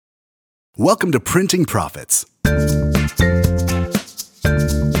Welcome to Printing Profits.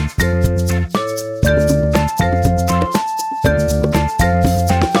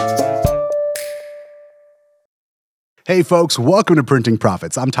 Hey folks, welcome to Printing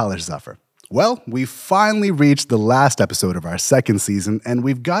Profits. I'm Talish. Well, we finally reached the last episode of our second season, and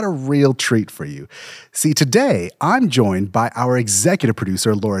we've got a real treat for you. See, today, I'm joined by our executive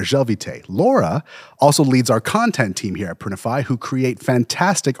producer, Laura Želvytė. Laura also leads our content team here at Printify, who create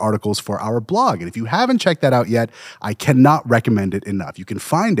fantastic articles for our blog. And if you haven't checked that out yet, I cannot recommend it enough. You can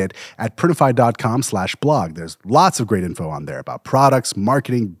find it at printify.com/blog. There's lots of great info on there about products,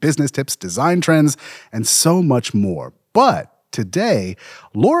 marketing, business tips, design trends, and so much more. But today,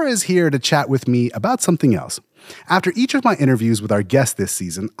 Laura is here to chat with me about something else. After each of my interviews with our guests this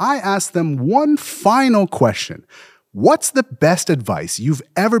season, I asked them one final question. What's the best advice you've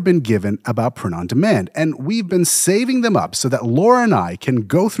ever been given about print on demand? And we've been saving them up so that Laura and I can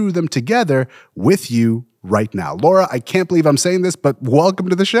go through them together with you right now. Laura, I can't believe I'm saying this, but welcome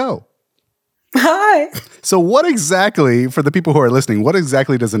to the show. Hi. So what exactly, for the people who are listening, what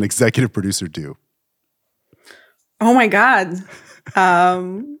exactly does an executive producer do? Oh my God.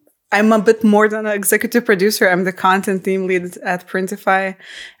 I'm a bit more than an executive producer. I'm the content team lead at Printify.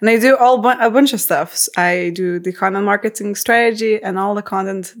 And I do a bunch of stuff. I do the content marketing strategy and all the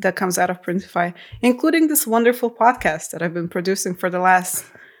content that comes out of Printify, including this wonderful podcast that I've been producing for the last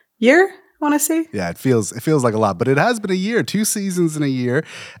year, I want to say. Yeah, it feels like a lot, but it has been a year, 2 seasons in a year.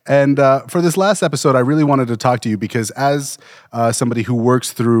 And for this last episode, I really wanted to talk to you because as somebody who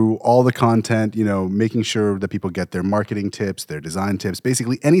works through all the content, making sure that people get their marketing tips, their design tips,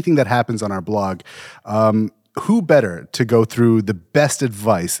 basically anything that happens on our blog, who better to go through the best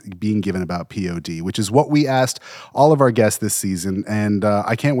advice being given about POD, which is what we asked all of our guests this season. And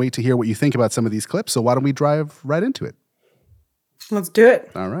I can't wait to hear what you think about some of these clips. So why don't we drive right into it? Let's do it.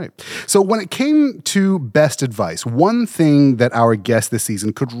 All right. So when it came to best advice, one thing that our guests this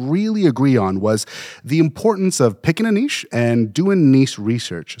season could really agree on was the importance of picking a niche and doing niche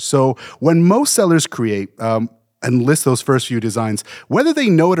research. So when most sellers create and list those first few designs, whether they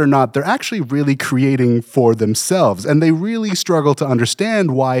know it or not, they're actually really creating for themselves. And they really struggle to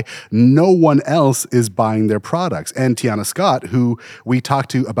understand why no one else is buying their products. And Tiana Scott, who we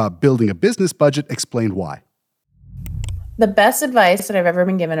talked to about building a business budget, explained why. The best advice that I've ever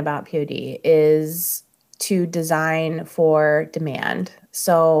been given about POD is to design for demand.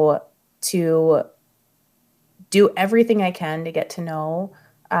 So to do everything I can to get to know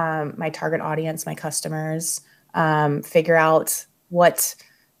my target audience, my customers, figure out what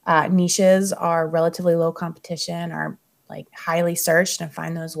niches are relatively low competition, are like highly searched, and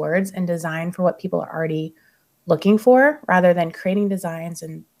find those words and design for what people are already looking for rather than creating designs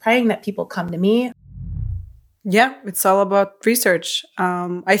and praying that people come to me. Yeah, it's all about research.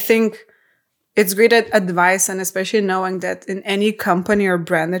 I think it's great advice, and especially knowing that in any company or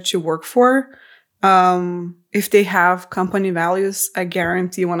brand that you work for, if they have company values, I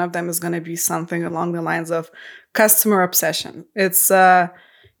guarantee one of them is going to be something along the lines of customer obsession. It's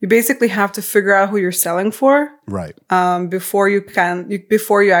you basically have to figure out who you're selling for, right? Before you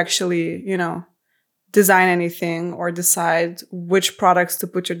actually design anything or decide which products to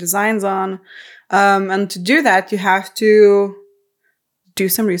put your designs on. And to do that, you have to do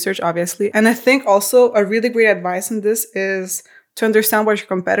some research, obviously. And I think also a really great advice in this is to understand what your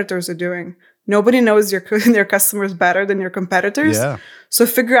competitors are doing. Nobody knows their customers better than your competitors. Yeah. So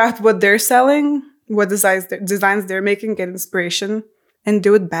figure out what they're selling, what designs they're making, get inspiration, and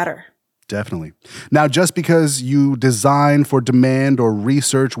do it better. Definitely. Now, just because you design for demand or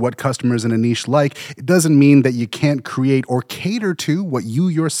research what customers in a niche like, it doesn't mean that you can't create or cater to what you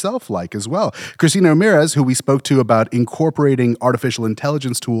yourself like as well. Christina Ramirez, who we spoke to about incorporating artificial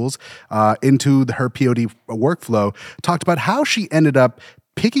intelligence tools into her POD workflow, talked about how she ended up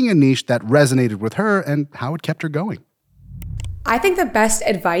picking a niche that resonated with her and how it kept her going. I think the best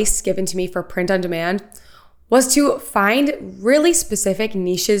advice given to me for print on demand was to find really specific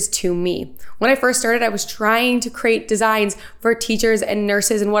niches to me. When I first started, I was trying to create designs for teachers and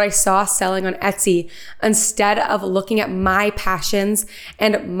nurses and what I saw selling on Etsy, instead of looking at my passions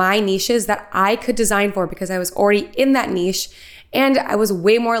and my niches that I could design for because I was already in that niche. And I was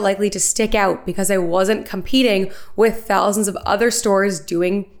way more likely to stick out because I wasn't competing with thousands of other stores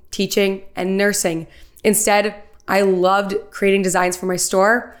doing teaching and nursing. Instead, I loved creating designs for my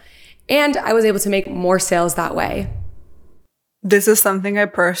store, and I was able to make more sales that way. This is something I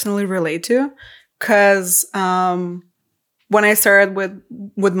personally relate to because when I started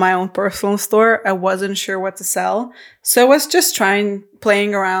with my own personal store, I wasn't sure what to sell. So I was just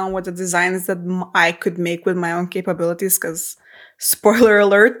playing around with the designs that I could make with my own capabilities because Spoiler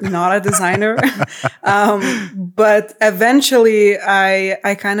alert, not a designer. But eventually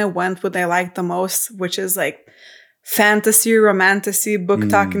I kind of went what I liked the most, which is like fantasy, romantasy, book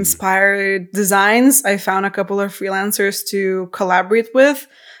talk inspired designs. I found a couple of freelancers to collaborate with.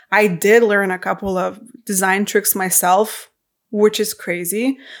 I did learn a couple of design tricks myself, which is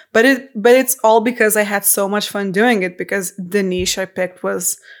crazy, but it's all because I had so much fun doing it, because the niche I picked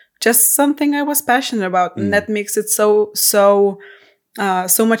was just something I was passionate about. And that makes it so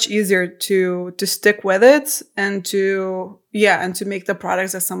much easier to stick with it and to make the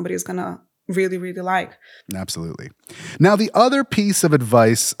products that somebody's gonna really, really like. Absolutely. Now, the other piece of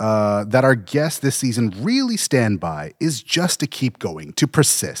advice that our guests this season really stand by is just to keep going, to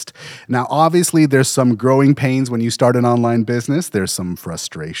persist. Now, obviously, there's some growing pains when you start an online business. There's some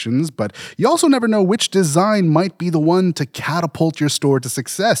frustrations, but you also never know which design might be the one to catapult your store to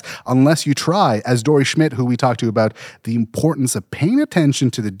success unless you try, as Dory Schmidt, who we talked to about the importance of paying attention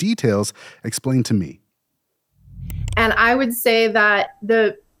to the details, explained to me. And I would say that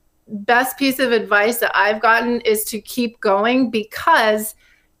the best piece of advice that I've gotten is to keep going, because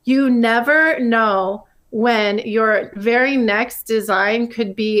you never know when your very next design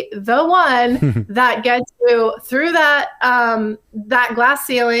could be the one that gets you through that glass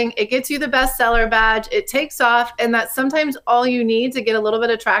ceiling. It gets you the bestseller badge. It takes off, and that's sometimes all you need to get a little bit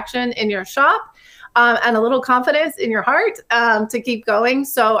of traction in your shop and a little confidence in your heart to keep going.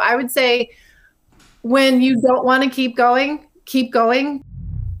 So I would say, when you don't want to keep going, keep going.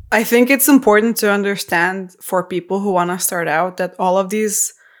 I think it's important to understand for people who want to start out that all of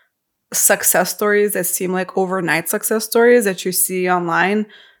these success stories that seem like overnight success stories that you see online,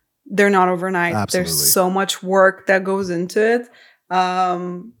 they're not overnight. Absolutely. There's so much work that goes into it.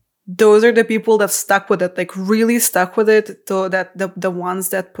 Those are the people that stuck with it, like really stuck with it, so that the ones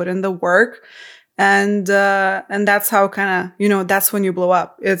that put in the work. And that's how kind of, that's when you blow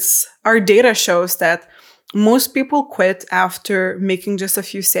up. Our data shows that most people quit after making just a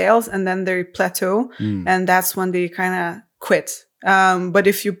few sales, and then they plateau, and that's when they kind of quit. But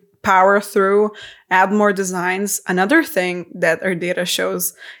if you power through, add more designs, another thing that our data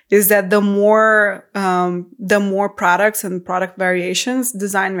shows is that the more products and product variations,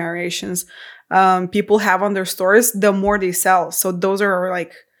 design variations, people have on their stores, the more they sell. So those are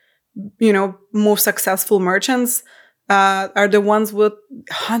like, most successful merchants are the ones with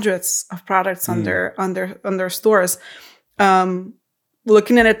hundreds of products on their stores.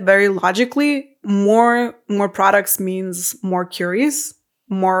 Looking at it very logically, more products means more queries,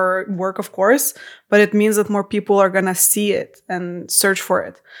 more work, of course, but it means that more people are going to see it and search for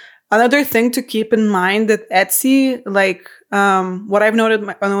it. Another thing to keep in mind that Etsy, like what I've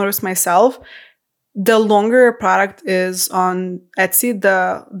noticed myself, the longer a product is on Etsy,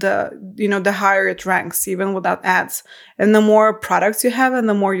 the higher it ranks, even without ads. And the more products you have and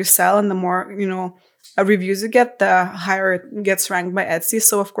the more you sell and the more, reviews you get, the higher it gets ranked by Etsy.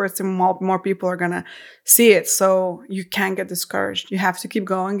 So of course, the more people are going to see it. So you can't get discouraged. You have to keep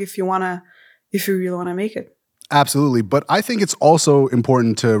going if you really want to make it. Absolutely. But I think it's also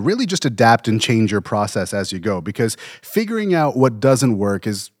important to really just adapt and change your process as you go, because figuring out what doesn't work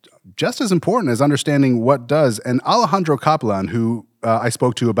is just as important as understanding what does. And Alejandro Capellan, who I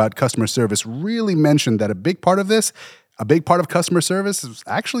spoke to about customer service, really mentioned that a big part of customer service is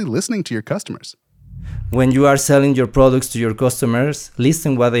actually listening to your customers. When you are selling your products to your customers,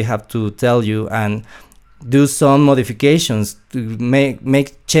 listen what they have to tell you and do some modifications to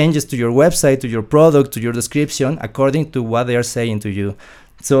make changes to your website, to your product, to your description, according to what they are saying to you.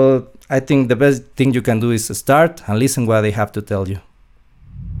 So I think the best thing you can do is start and listen what they have to tell you.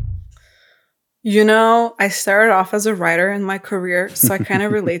 I started off as a writer in my career, so I kind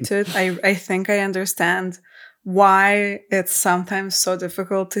of relate to it. I think I understand why it's sometimes so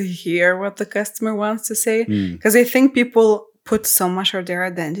difficult to hear what the customer wants to say. Because I think people put so much of their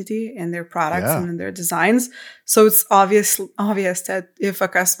identity in their products and in their designs. So it's obvious that if a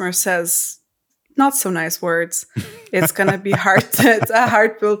customer says not so nice words, it's going to be it's a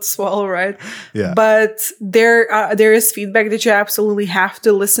hard pill to swallow, right? Yeah. But there is feedback that you absolutely have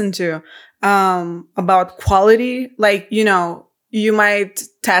to listen to. About quality, like, you might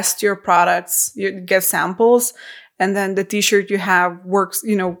test your products, you get samples, and then the t-shirt you have works,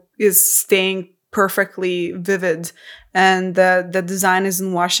 is staying perfectly vivid and the design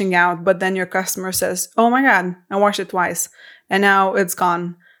isn't washing out. But then your customer says, oh my God, I washed it twice and now it's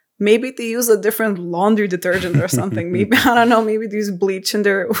gone. Maybe they use a different laundry detergent or something. Maybe, I don't know, maybe they use bleach in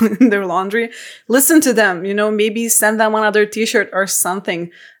their laundry. Listen to them, maybe send them another t-shirt or something.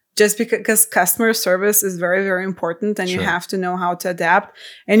 Just because customer service is very, very important, and you have to know how to adapt.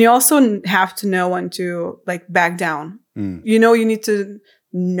 And you also have to know when to back down. You need to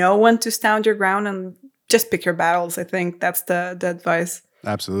know when to stand your ground and just pick your battles. I think that's the advice.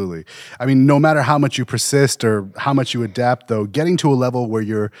 Absolutely. I mean, no matter how much you persist or how much you adapt, though, getting to a level where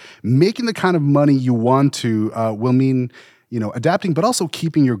you're making the kind of money you want to will mean, adapting, but also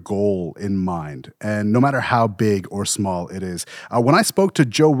keeping your goal in mind. And no matter how big or small it is. When I spoke to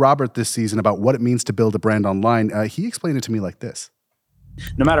Joe Robert this season about what it means to build a brand online, he explained it to me like this.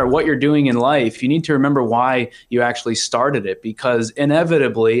 No matter what you're doing in life, you need to remember why you actually started it, because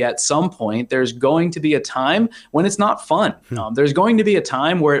inevitably at some point there's going to be a time when it's not fun. There's going to be a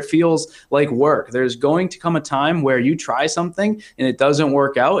time where it feels like work. There's going to come a time where you try something and it doesn't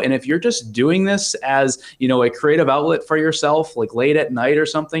work out. And if you're just doing this as, a creative outlet for yourself, like late at night or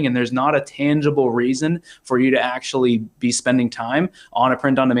something, and there's not a tangible reason for you to actually be spending time on a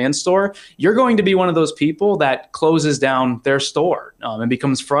print-on-demand store, you're going to be one of those people that closes down their store. And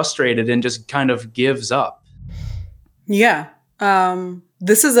becomes frustrated and just kind of gives up. Yeah.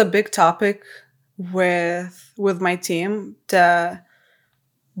 This is a big topic with my team. Then,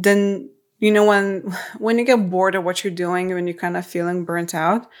 when you get bored of what you're doing, when you're kind of feeling burnt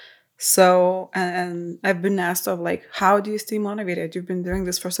out. So, and I've been asked how do you stay motivated? You've been doing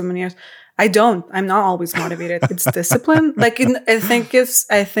this for so many years. I'm not always motivated. It's discipline. I think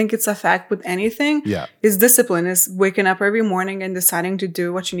it's a fact with anything. Yeah. It's discipline. Is waking up every morning and deciding to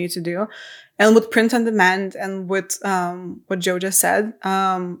do what you need to do. And with print on demand and with what Joe just said,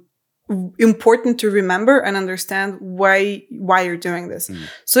 important to remember and understand why you're doing this.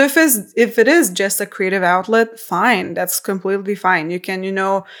 So if it is just a creative outlet, fine, that's completely fine. You can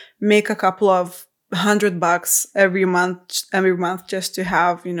make a couple of $100 every month just to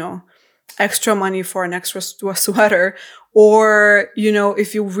have extra money for an extra sweater. Or,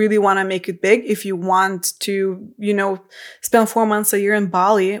 if you really want to make it big, if you want to, spend 4 months a year in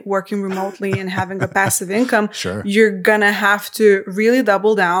Bali working remotely and having a passive income, sure, you're going to have to really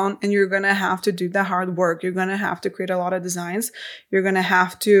double down and you're going to have to do the hard work. You're going to have to create a lot of designs. You're going to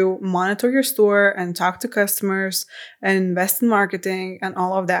have to monitor your store and talk to customers and invest in marketing and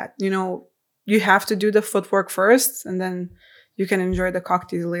all of that. You have to do the footwork first, and then you can enjoy the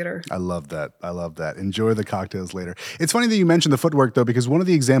cocktails later. I love that. Enjoy the cocktails later. It's funny that you mentioned the footwork, though, because one of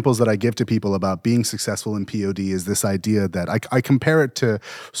the examples that I give to people about being successful in POD is this idea that I compare it to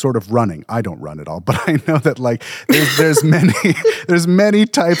sort of running. I don't run at all, but I know that there's many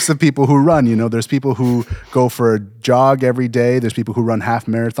types of people who run. There's people who go for a jog every day. There's people who run half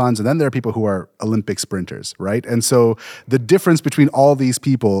marathons, and then there are people who are Olympic sprinters, right? And so the difference between all these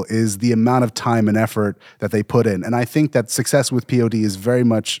people is the amount of time and effort that they put in. And I think that success with POD is very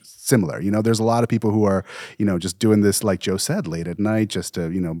much similar. There's a lot of people who are, just doing this, like Joe said, late at night just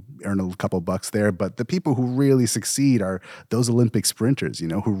to, earn a couple bucks there. But the people who really succeed are those Olympic sprinters,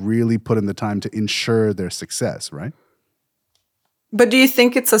 who really put in the time to ensure their success, right? But do you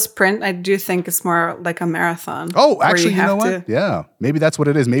think it's a sprint? I do think it's more like a marathon. Oh, actually, you know what? Yeah, maybe that's what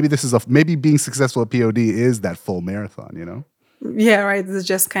it is. Maybe being successful at POD is that full marathon, Yeah, right. It's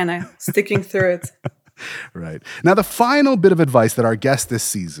just kind of sticking through it. Right. Now, the final bit of advice that our guests this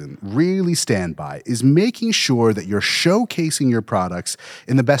season really stand by is making sure that you're showcasing your products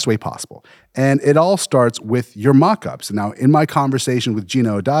in the best way possible. And it all starts with your mock-ups. Now, in my conversation with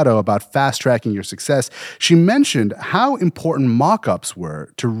Gina Odato about fast-tracking your success, she mentioned how important mock-ups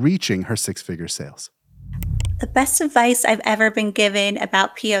were to reaching her six-figure sales. The best advice I've ever been given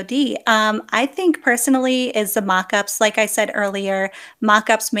about POD, I think personally, is the mock-ups. Like I said earlier,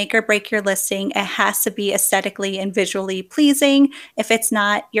 mock-ups make or break your listing. It has to be aesthetically and visually pleasing. If it's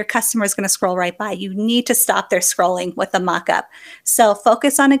not, your customer is going to scroll right by. You need to stop their scrolling with a mock-up. So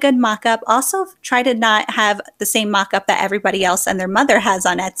focus on a good mock-up. Also, try to not have the same mock-up that everybody else and their mother has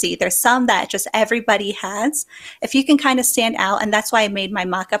on Etsy. There's some that just everybody has. If you can kind of stand out, and that's why I made my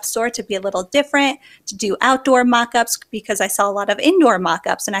mock-up store to be a little different, to do outdoor mock-ups, because I saw a lot of indoor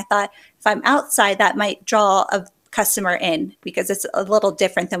mock-ups, and I thought if I'm outside, that might draw a customer in because it's a little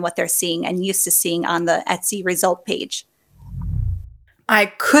different than what they're seeing and used to seeing on the Etsy result page. I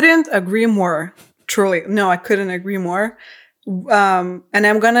couldn't agree more. Truly. No, I couldn't agree more. And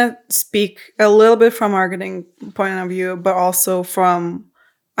I'm going to speak a little bit from marketing point of view, but also from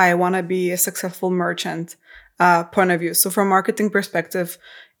I want to be a successful merchant point of view. So from marketing perspective,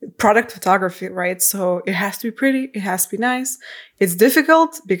 product photography, right? So it has to be pretty. It has to be nice. It's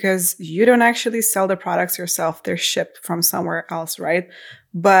difficult because you don't actually sell the products yourself. They're shipped from somewhere else, right?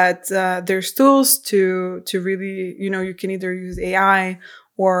 But there's tools to really, you can either use AI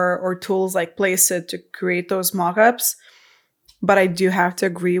or tools like Placeit to create those mockups. But I do have to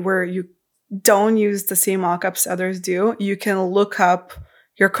agree where you don't use the same mockups others do. You can look up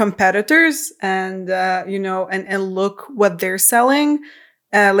your competitors and and look what they're selling.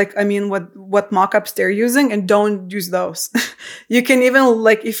 What mock-ups they're using, and don't use those. You can even,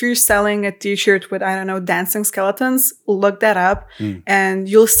 if you're selling a t-shirt with, I don't know, dancing skeletons, look that up and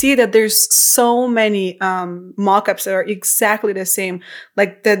you'll see that there's so many mock-ups that are exactly the same.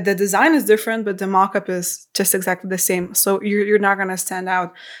 Like the design is different, but the mock-up is just exactly the same. So you're not going to stand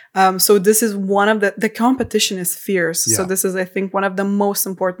out. So this is one of the competition is fierce. Yeah. So this is, I think, one of the most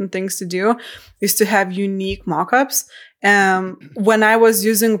important things to do is to have unique mock-ups. When I was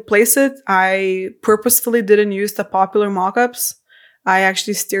using Placeit, I purposefully didn't use the popular mockups. I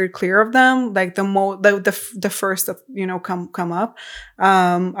actually steered clear of them, like the first that come up.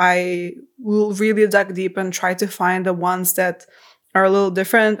 I really dug deep and tried to find the ones that are a little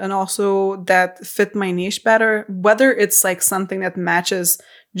different and also that fit my niche better. Whether it's like something that matches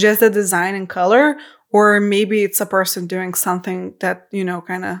just the design and color, or maybe it's a person doing something that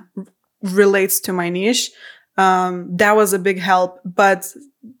kind of relates to my niche. That was a big help, but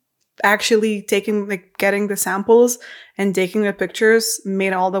actually getting the samples and taking the pictures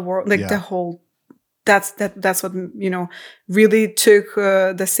made all the work, the whole, that's what, really took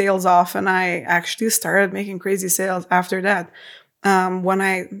the sales off. And I actually started making crazy sales after that, when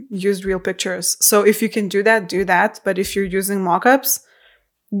I used real pictures. So if you can do that, do that. But if you're using mock-ups,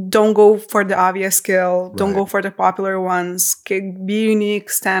 don't go for the obvious skill. Right. Don't go for the popular ones. Be unique,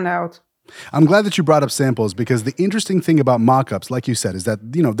 stand out. I'm glad that you brought up samples, because the interesting thing about mock-ups, like you said, is that,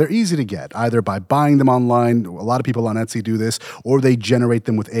 they're easy to get, either by buying them online. A lot of people on Etsy do this, or they generate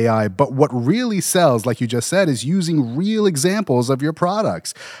them with AI. But what really sells, like you just said, is using real examples of your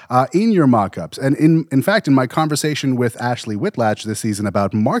products in your mock-ups. And in fact, in my conversation with Ashley Whitlatch this season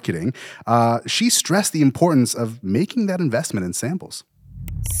about marketing, she stressed the importance of making that investment in samples.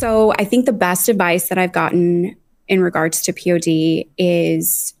 So I think the best advice that I've gotten in regards to POD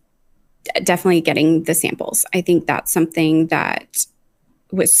is definitely getting the samples. I think that's something that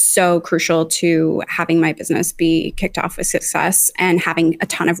was so crucial to having my business be kicked off with success and having a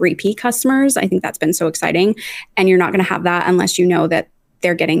ton of repeat customers. I think that's been so exciting. And you're not going to have that unless you know that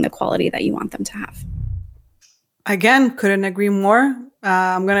they're getting the quality that you want them to have. Again, couldn't agree more.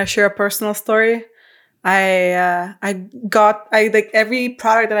 I'm going to share a personal story. I every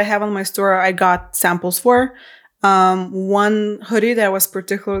product that I have on my store, I got samples for. One hoodie that I was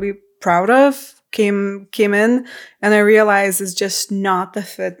particularly proud of came in, and I realized it's just not the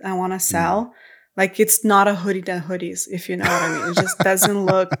fit I want to sell. Like, it's not a hoodie than hoodies, if you know what I mean. It just doesn't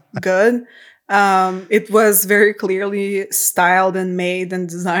look good. It was very clearly styled and made and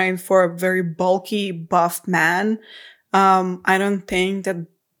designed for a very bulky, buff man. I don't think that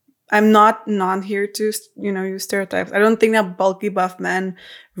I'm not here to, use stereotypes. I don't think that bulky buff men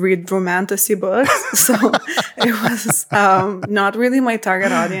read romantasy books. So it was not really my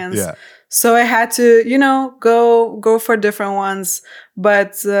target audience. Yeah. So I had to, go for different ones,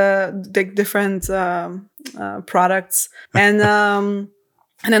 but different products. And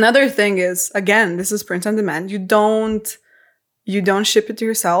another thing is, again, this is print on demand. You don't ship it to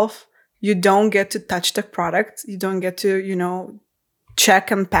yourself. You don't get to touch the product. You don't get to,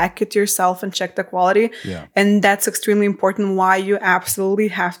 check and pack it yourself and check the quality. Yeah. And that's extremely important. Why you absolutely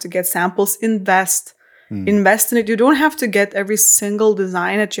have to get samples. Invest in it. You don't have to get every single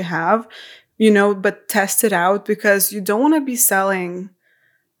design that you have, but test it out, because you don't want to be selling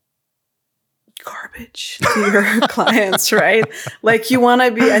garbage to your clients, right? Like, you want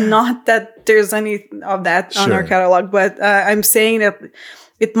to be, and not that there's any of that on our catalog, but I'm saying that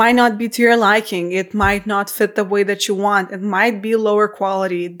it might not be to your liking. It might not fit the way that you want. It might be lower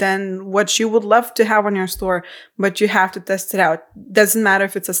quality than what you would love to have on your store, but you have to test it out. Doesn't matter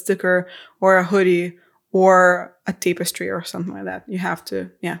if it's a sticker or a hoodie or a tapestry or something like that. You have to,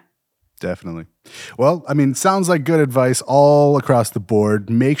 Definitely. Well, sounds like good advice all across the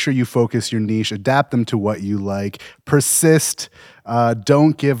board. Make sure you focus your niche, adapt them to what you like, persist,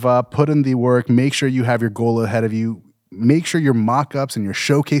 don't give up, put in the work, make sure you have your goal ahead of you. Make sure your mock-ups and you're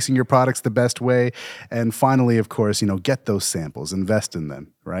showcasing your products the best way. And finally, of course, get those samples, invest in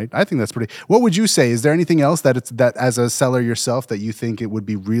them, right? I think that's pretty. What would you say? Is there anything else that as a seller yourself that you think it would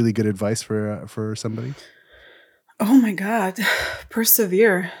be really good advice for somebody? Oh my God.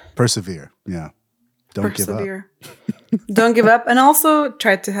 Persevere. Yeah. Don't give up. Don't give up. And also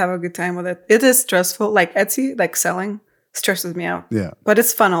try to have a good time with it. It is stressful. Like Etsy, like selling stresses me out. Yeah. But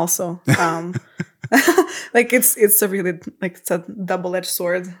it's fun also. It's a really, it's a double-edged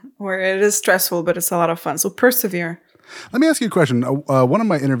sword where it is stressful, but it's a lot of fun. So persevere. Let me ask you a question. One of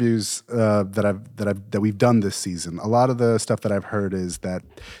my interviews that we've done this season, a lot of the stuff that I've heard is that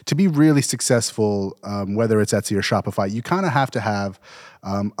to be really successful, whether it's Etsy or Shopify, you kind of have to have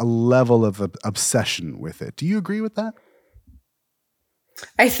a level of obsession with it. Do you agree with that?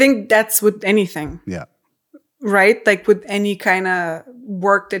 I think that's with anything. Yeah. Right? Like with any kind of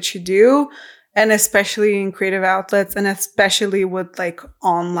work that you do, and especially in creative outlets, and especially with like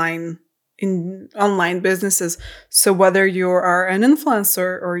online businesses. So whether you are an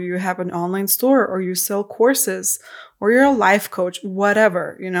influencer or you have an online store or you sell courses or you're a life coach,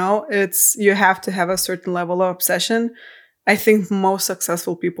 whatever, you have to have a certain level of obsession. I think most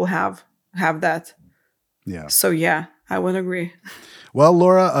successful people have that. Yeah. So yeah, I would agree. Well,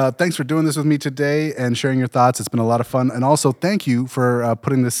 Laura, thanks for doing this with me today and sharing your thoughts. It's been a lot of fun. And also, thank you for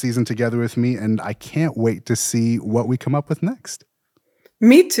putting this season together with me. And I can't wait to see what we come up with next.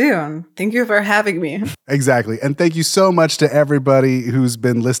 Me too. Thank you for having me. Exactly. And thank you so much to everybody who's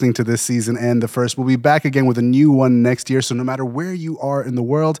been listening to this season and the first. We'll be back again with a new one next year. So no matter where you are in the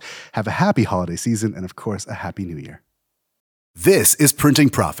world, have a happy holiday season and, of course, a happy new year. This is Printing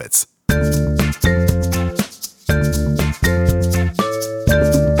Profits.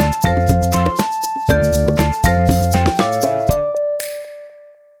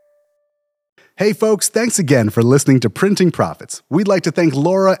 Hey folks, thanks again for listening to Printing Profits. We'd like to thank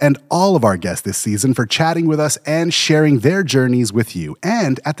Laura and all of our guests this season for chatting with us and sharing their journeys with you,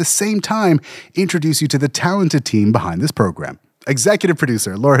 and at the same time, introduce you to the talented team behind this program. Executive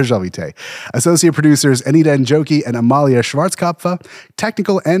producer, Laura Želvytė. Associate producers, Anita Njoki and Amalia Schwarzkopf.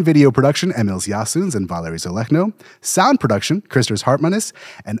 Technical and video production, Emils Jasuns and Valerie Zolechno. Sound production, Christers Hartmanis.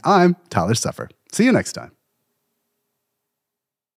 And I'm Talish. See you next time.